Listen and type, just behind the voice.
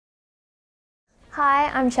Hi,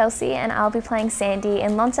 I'm Chelsea and I'll be playing Sandy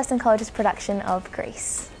in Launceston College's production of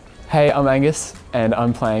Grease. Hey, I'm Angus and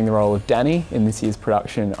I'm playing the role of Danny in this year's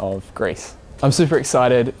production of Grease. I'm super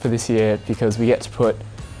excited for this year because we get to put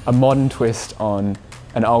a modern twist on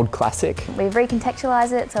an old classic. We've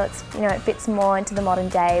recontextualised it so it's, it fits more into the modern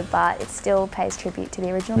day, but it still pays tribute to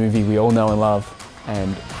the original Movie we all know and love,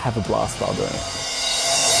 and have a blast while doing it.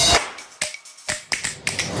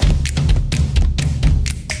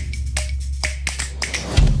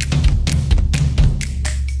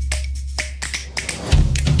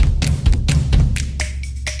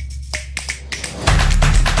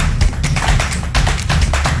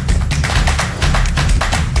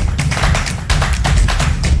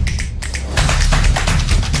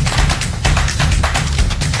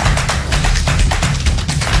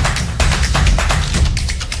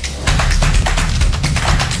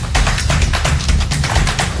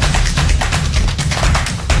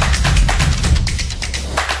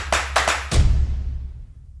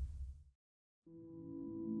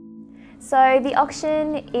 So the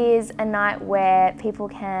auction is a night where people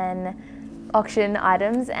can auction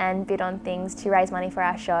items and bid on things to raise money for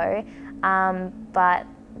our show. But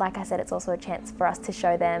like I said, it's also a chance for us to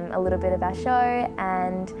show them a little bit of our show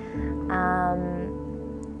and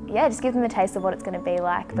yeah, just give them a taste of what it's going to be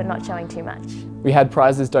like, but not showing too much. We had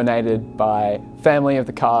prizes donated by family of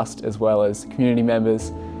the cast as well as community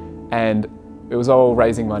members, and it was all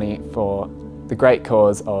raising money for the great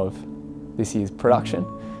cause of this year's production.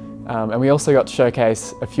 And we also got to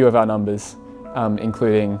showcase a few of our numbers,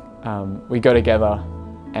 including We Go Together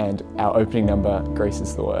and our opening number, Grease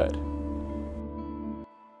is the Word.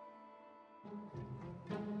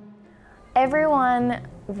 Everyone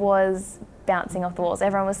was bouncing off the walls.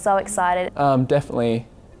 Everyone was so excited. Definitely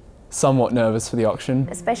somewhat nervous for the auction.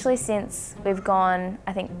 Especially since we've gone,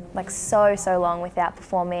 I think, like so long without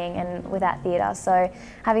performing and without theatre. So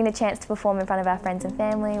having the chance to perform in front of our friends and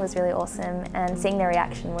family was really awesome, and seeing their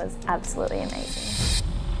reaction was absolutely amazing.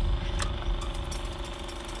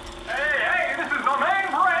 Hey, this is my main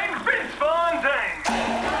brain, Vince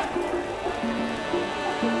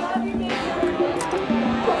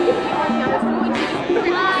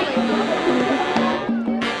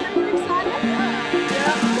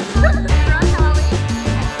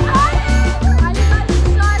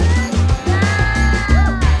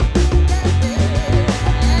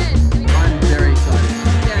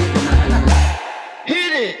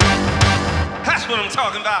what I'm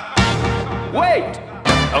talking about. Wait!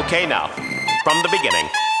 Okay, now, from the beginning.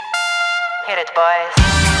 Hit it, boys.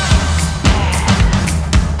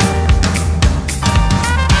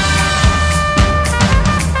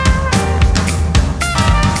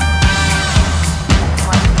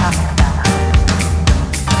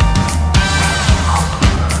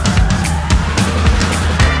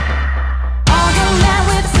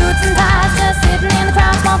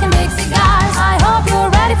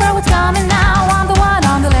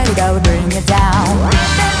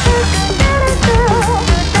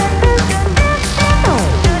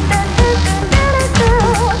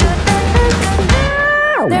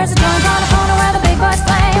 There's a joint on the corner where the big boys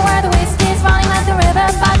play, where the whiskey's running like the river,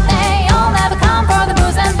 but they all never come for the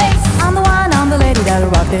booze and bass. I'm the one, I'm the lady that'll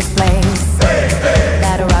rock this place.